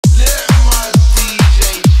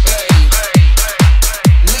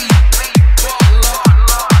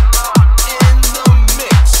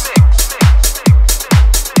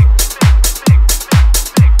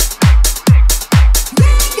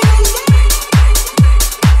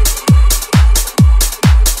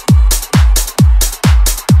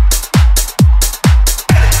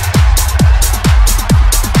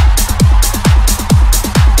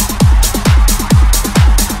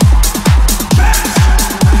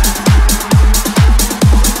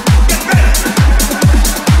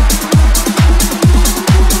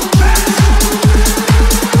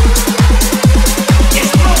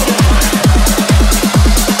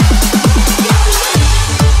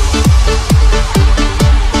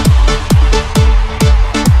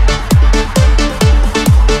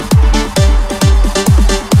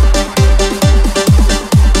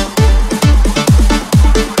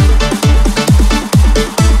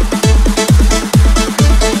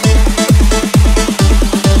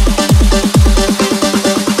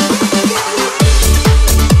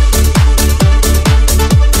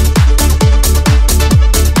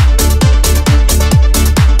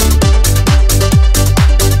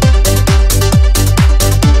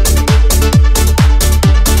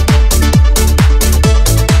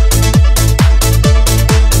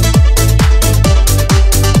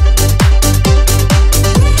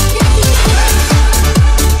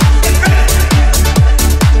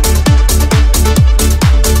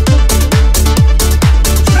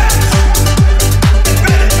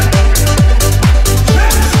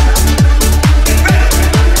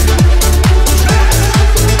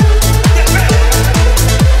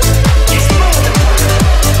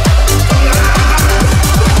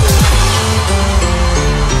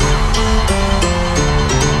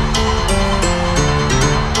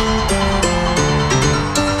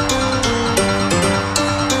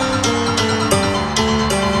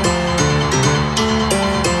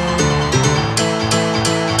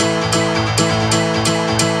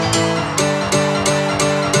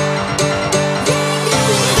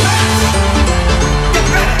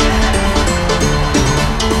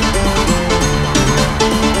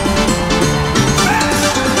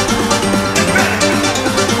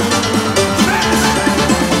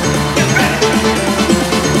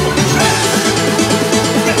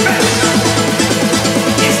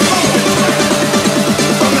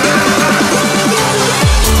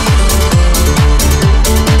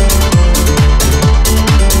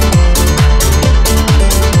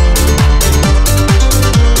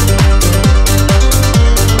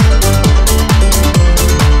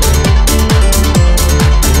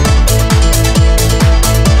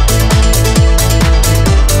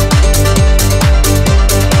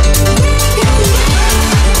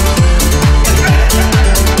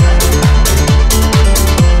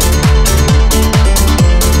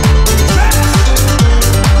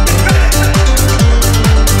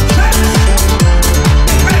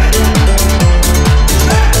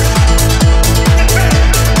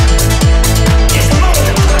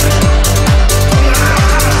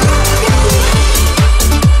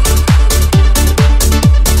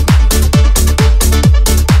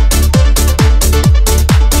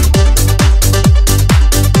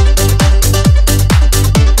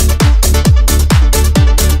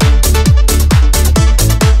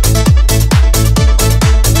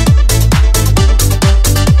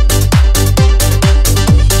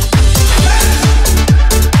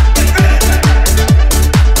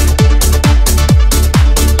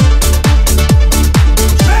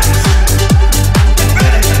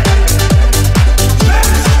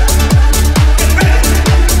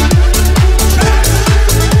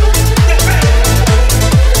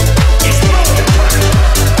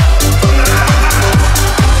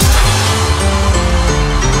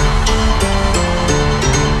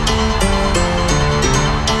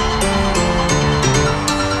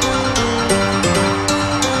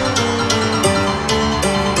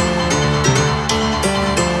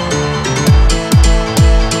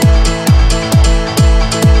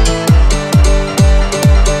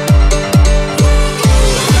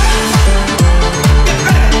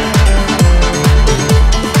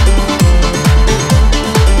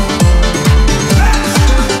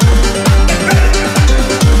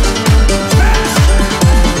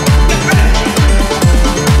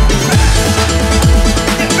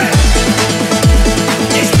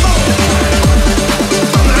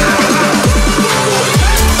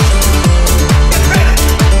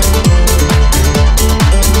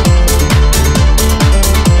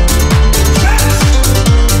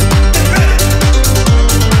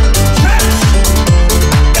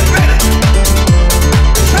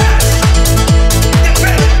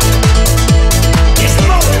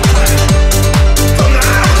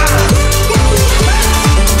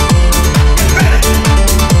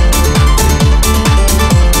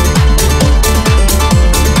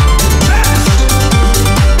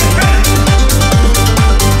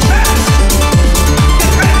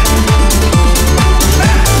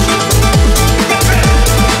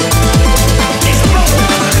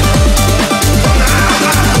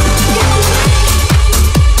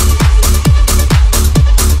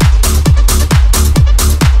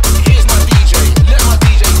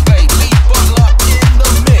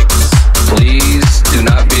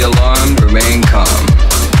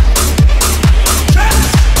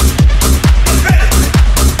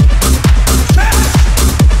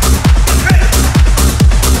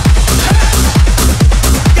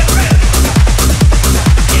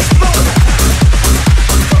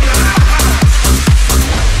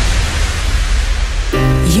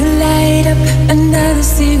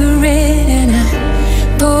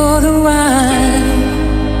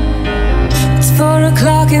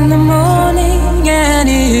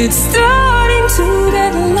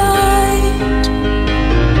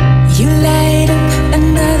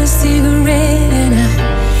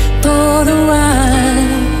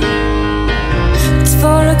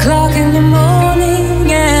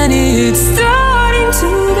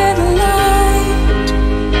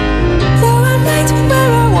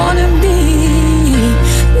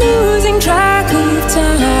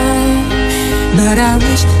but I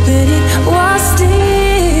wish that it was still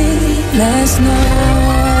last night.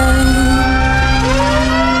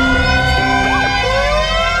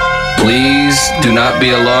 Please do not be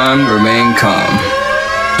alarmed, remain calm.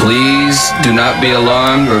 Please do not be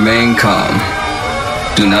alarmed, remain calm.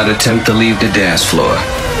 Do not attempt to leave the dance floor.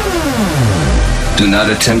 Do not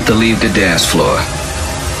attempt to leave the dance floor.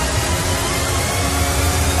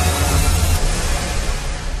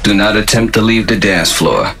 Do not attempt to leave the dance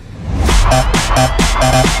floor.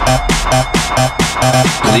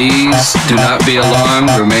 Please do not be alarmed,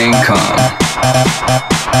 remain calm.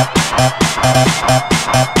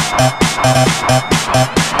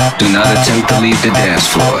 Do not attempt to leave the dance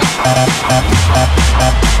floor.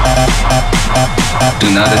 Do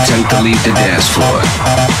not attempt to leave the dance floor.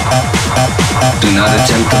 Do not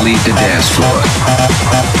attempt to leave the dance floor.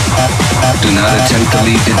 Do not attempt to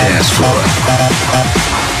leave the dance floor.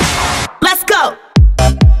 Let's go!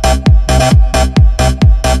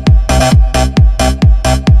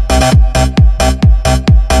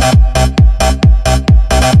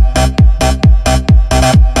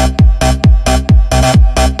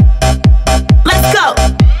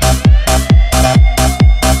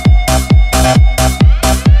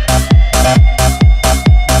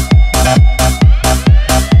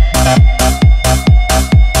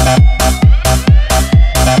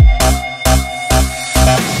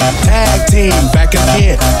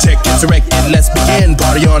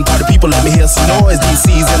 Let me hear some noise.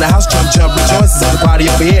 DC's in the house, jump, jump, rejoices. There's a party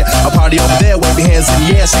over here, a party over there. Wave your hands in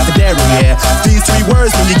the air, shake the dairy, yeah. These three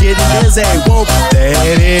words when you get it busy. Whoop, there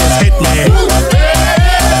it is, hit me.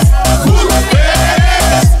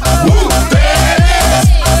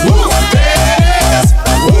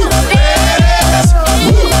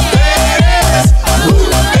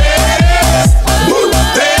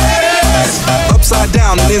 Upside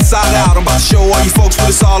down and inside out, I'm about to show all you folks what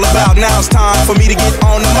it's all about. Now it's time for me to get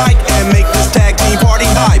on the mic and make this tag team party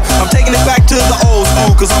hype. I'm taking it back to the old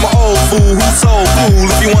school, cause I'm an old fool who's so cool.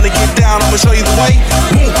 If you wanna get down, I'ma show you the way.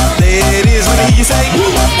 There it is, let me hear you say,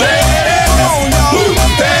 there it is, come on y'all,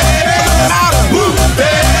 there it is, louder,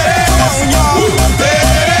 there it is, come on y'all, there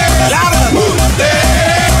it is, louder, there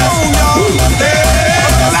it is, come on y'all, there it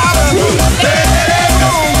is, louder, there it is,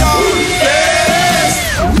 come on y'all, there it is.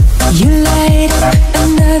 You light up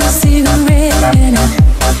another cigarette and I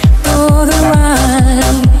pour the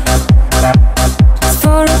wine. It's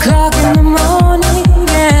 4 o'clock in the morning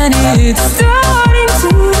and it's starting to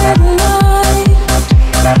get light.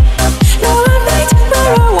 Now I'm right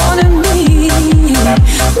where I wanna be,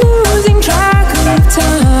 losing track of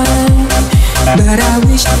time. But I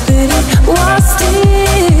wish that it was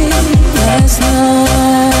still last night.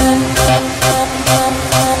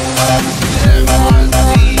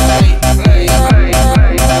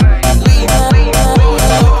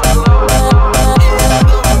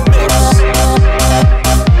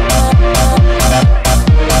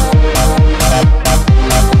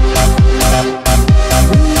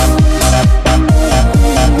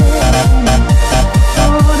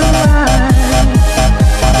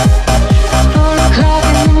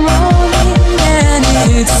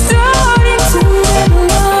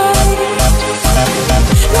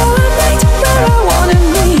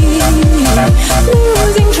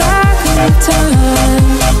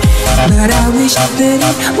 That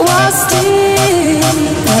it was still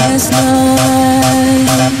last night.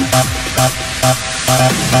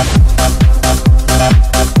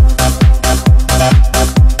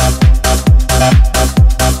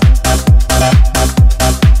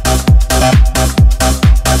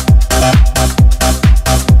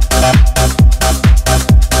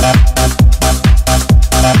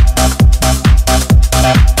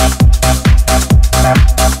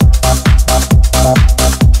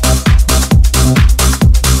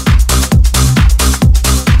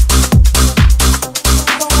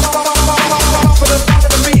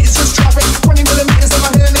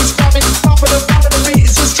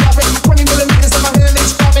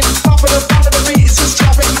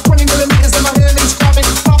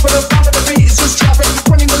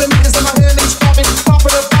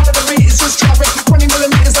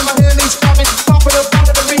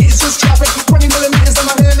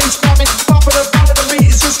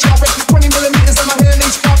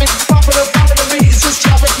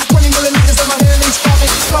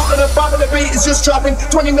 Just dropping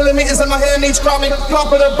 20 millimeters and my hand needs scrubbing.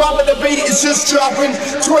 Bump of the beat is just dropping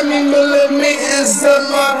 20 millimeters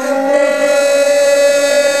in my head.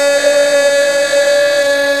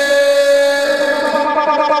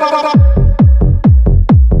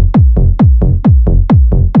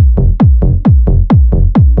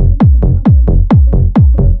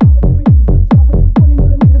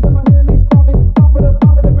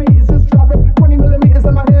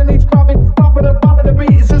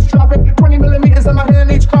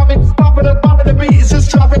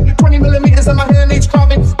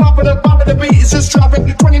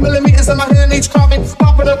 hand each carving.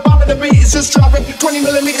 Pop it up, the beat is just dropping. 20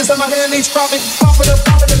 millimeters and my hand each carving. Pop it up,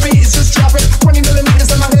 the beat is just dropping. 20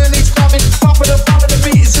 millimeters and my hand each carving. Pop it up, the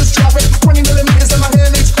beat is just dropping. 20 millimeters and my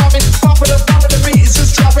hand each carving. Pop it up, the beat is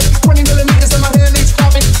just dropping. 20 millimeters and my hand each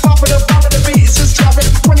carving. Pop it up, the beat is just dropping.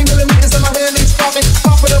 20 millimeters and my hand each carving.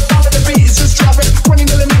 Pop it up, the beat is just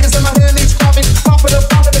dropping. 20 millimeters and my hand each carving. Pop it up,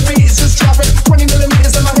 the beat is just dropping. 20 millimeters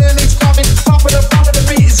and my hand each carving. Pop it up, the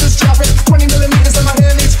beat is just dropping. 20 millimeters and my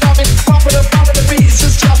hand each carving. Pop it up,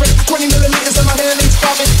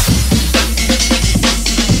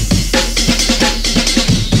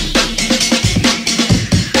 the beat is just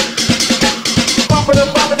dropping. 20 millimeters and my hand each carving. Pop it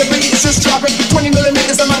up, the beat is just dropping. 20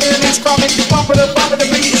 millimeters and my hand each carving. Pop it up, the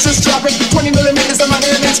beat is just dropping. 20 millimeters and my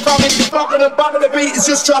hand each carving. Pop it up, the beat is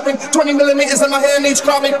just dropping. 20 millimeters and my hand each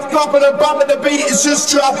carving. Pop it up, the beat is just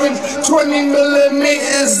dropping. 20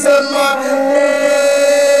 millimeters and my hand.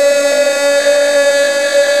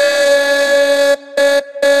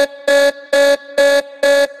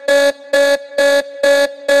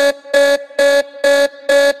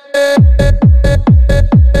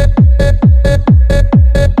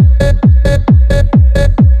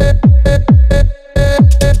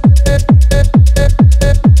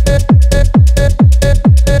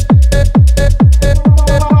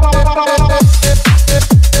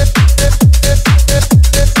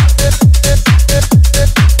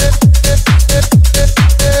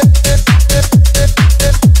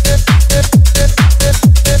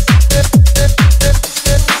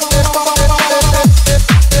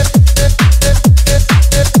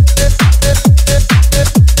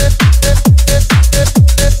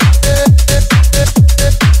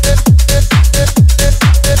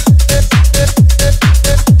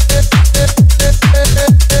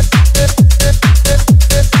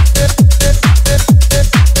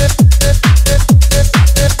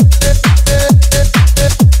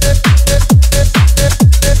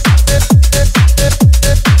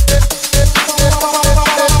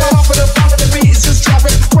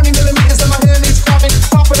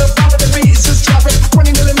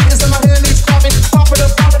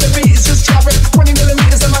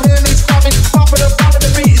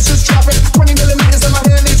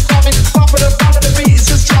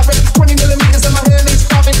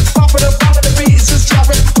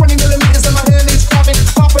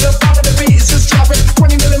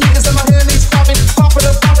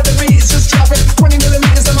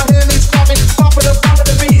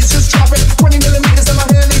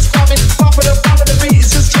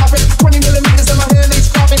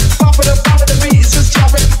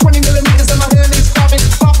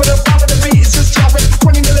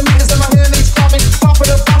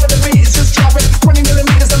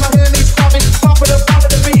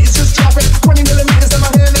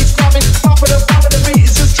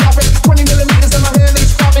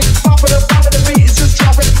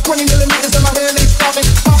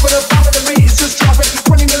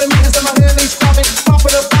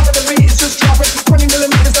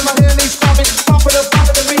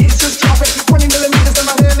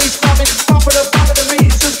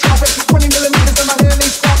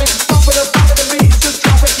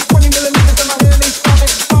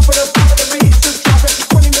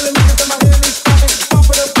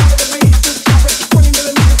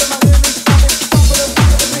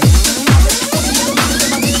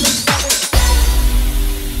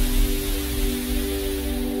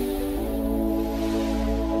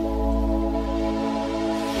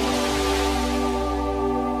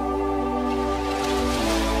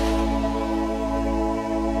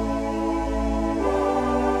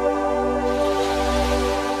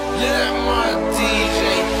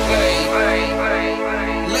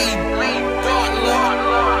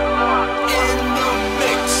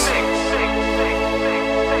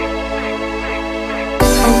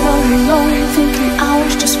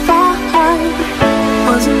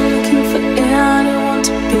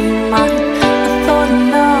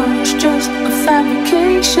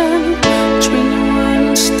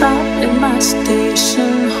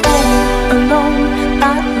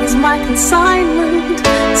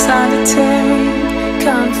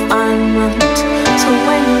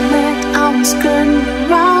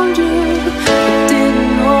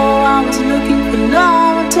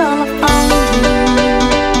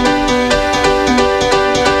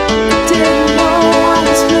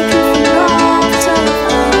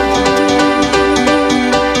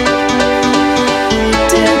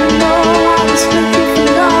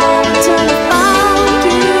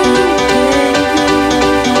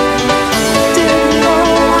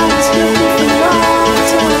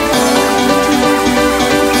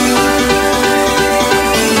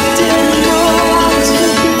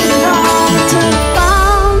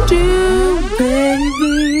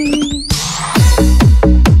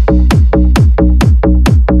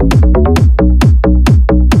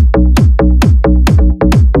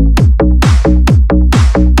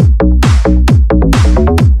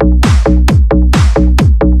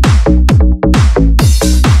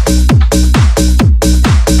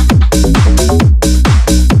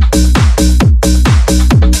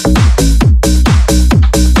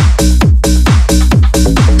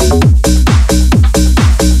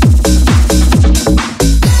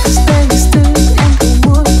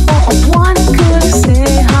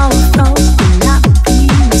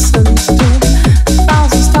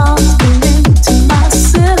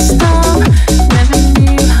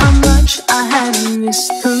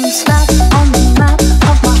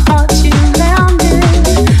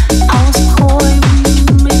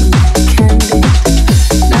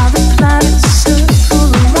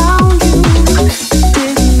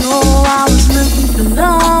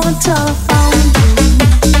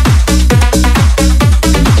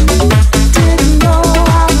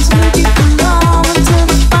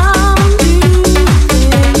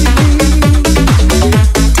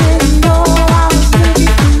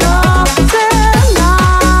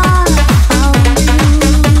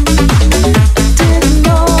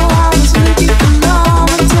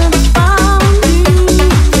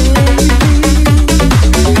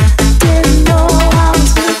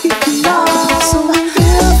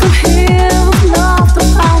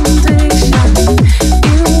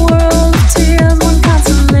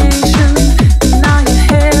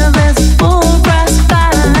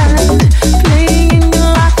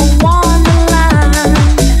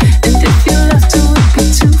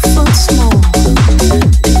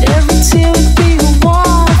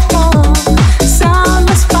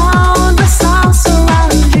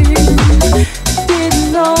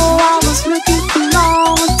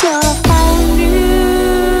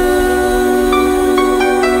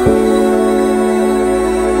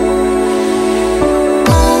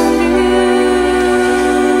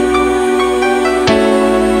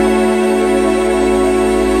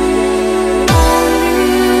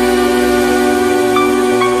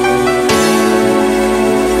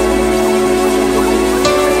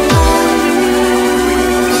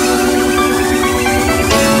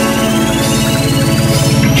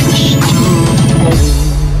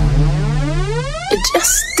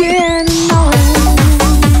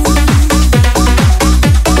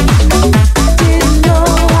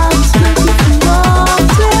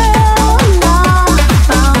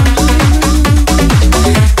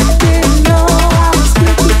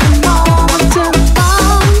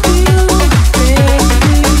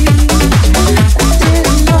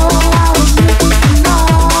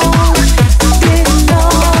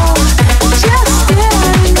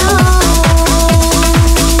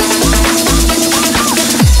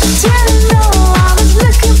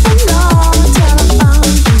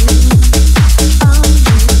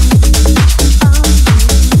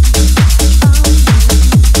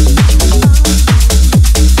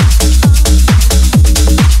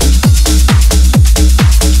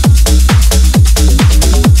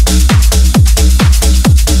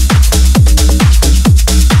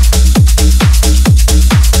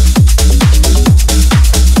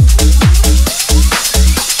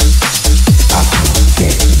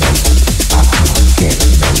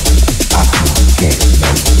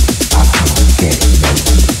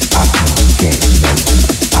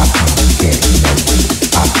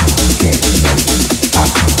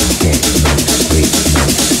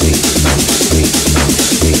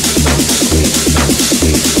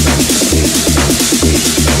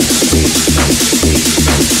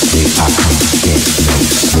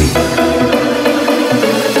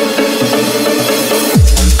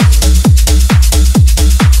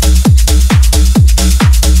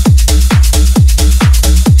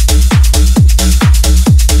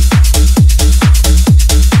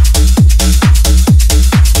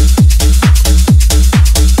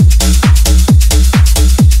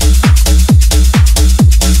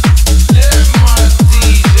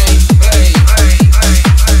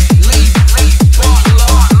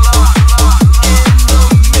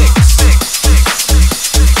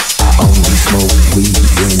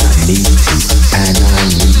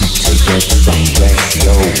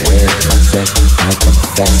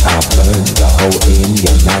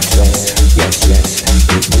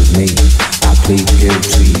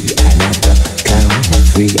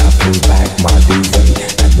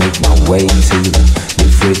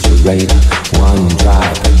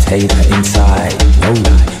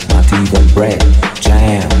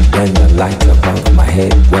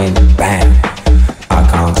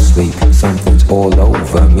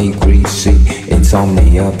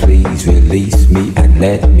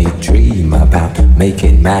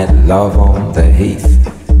 Love on the heath,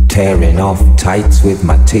 tearing off tights with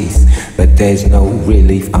my teeth, but there's no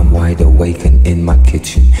relief. I'm wide awake and in my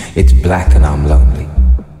kitchen, it's black and I'm lonely.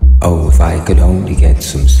 Oh, if I could only get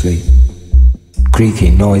some sleep.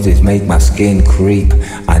 Creaky noises make my skin creep.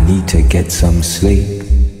 I need to get some sleep.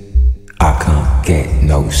 I can't get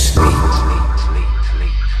no sleep.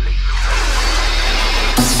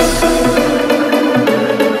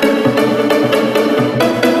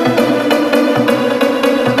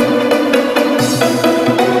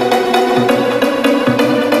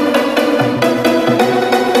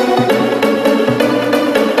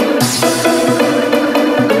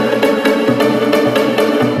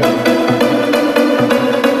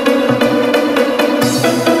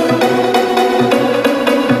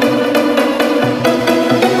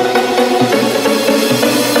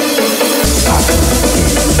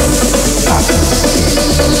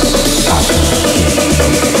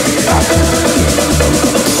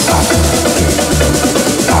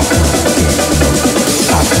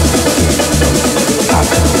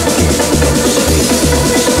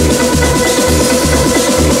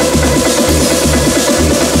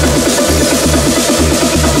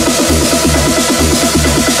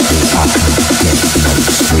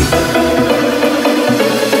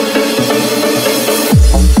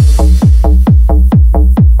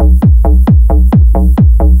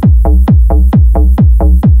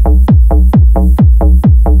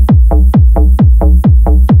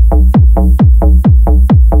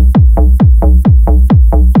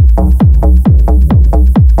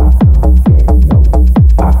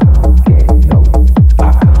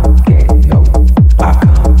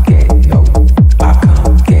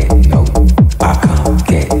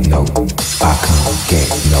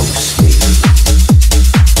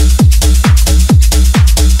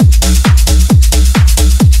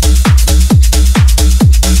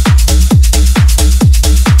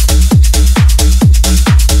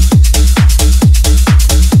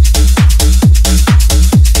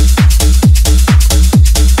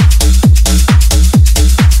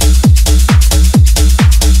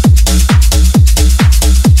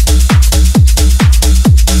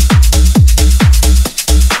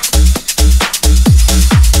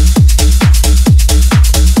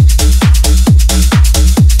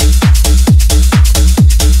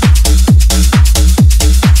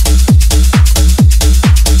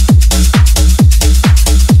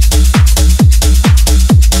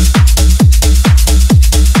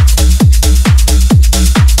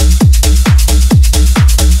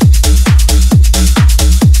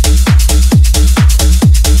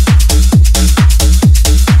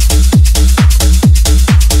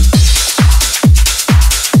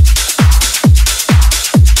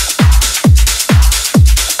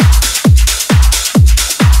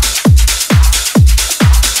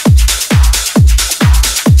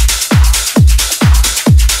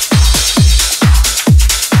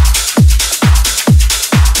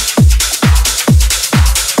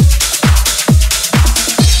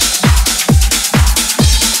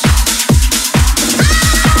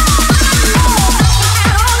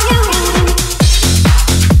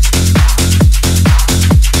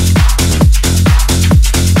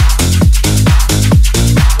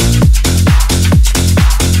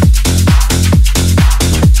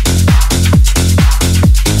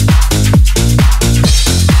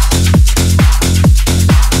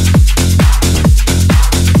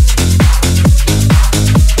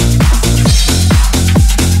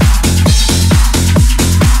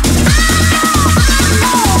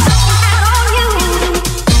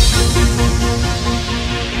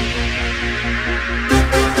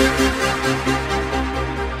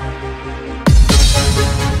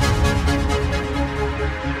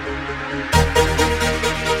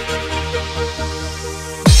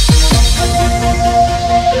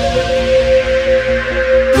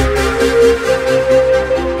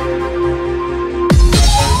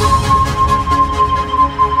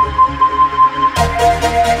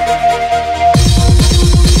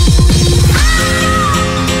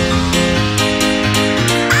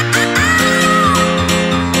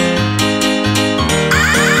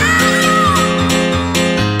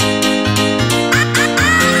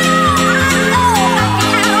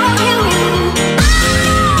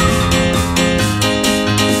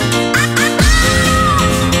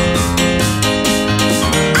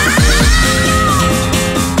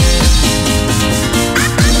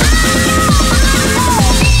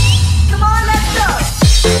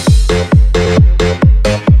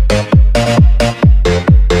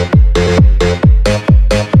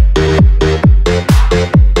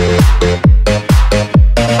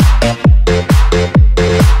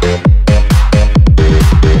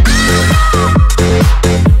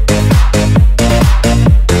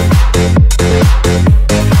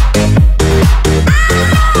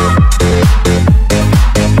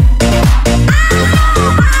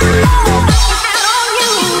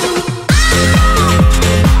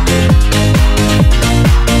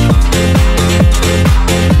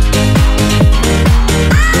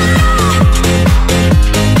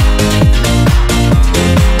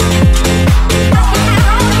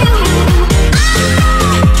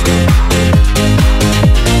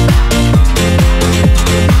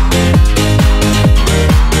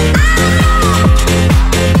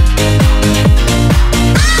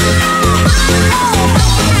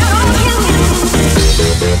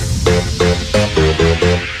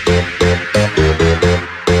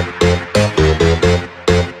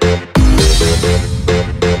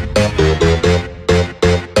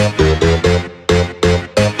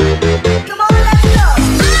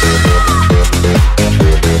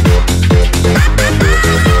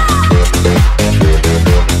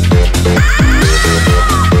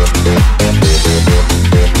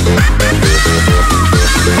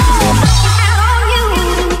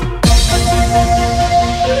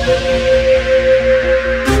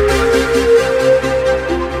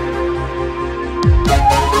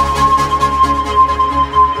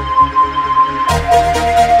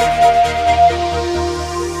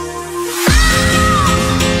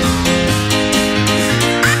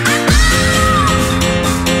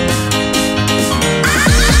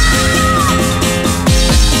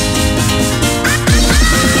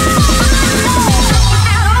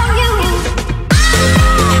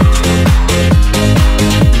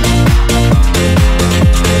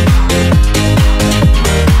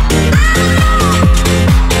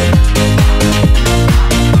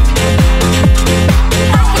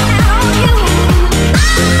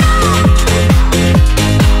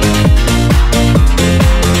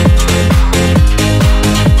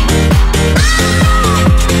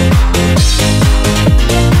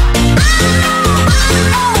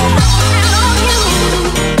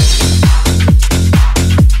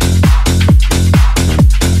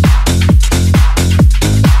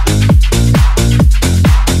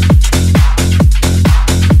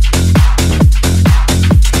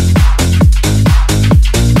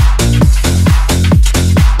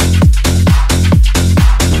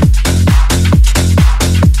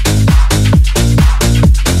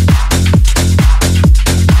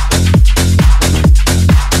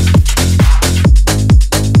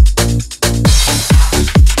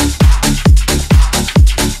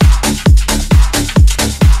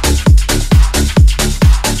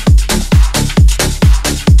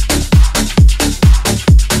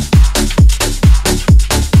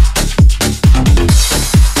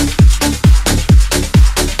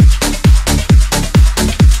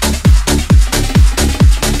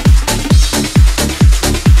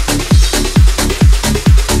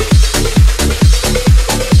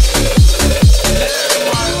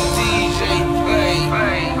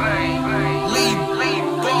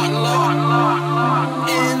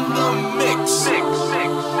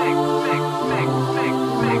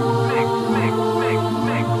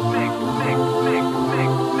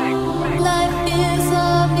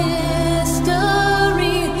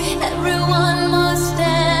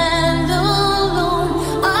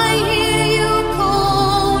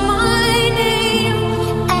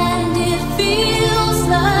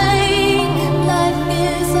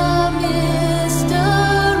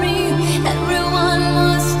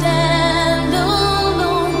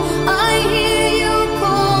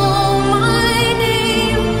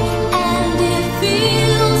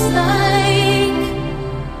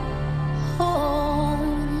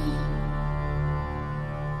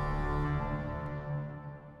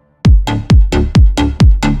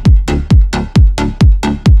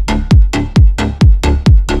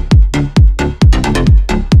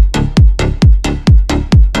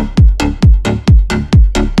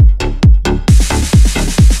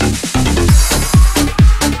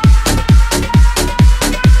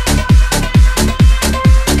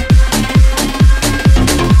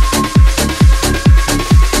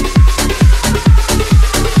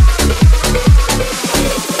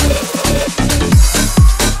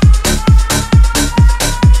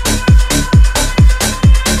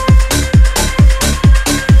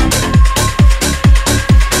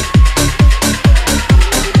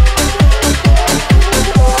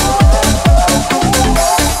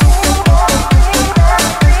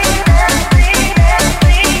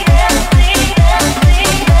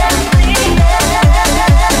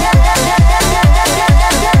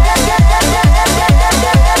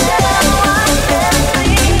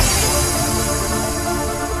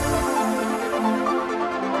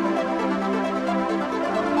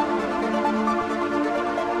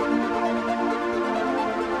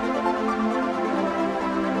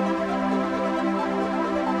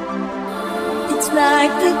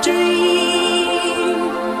 like a dream.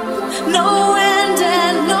 No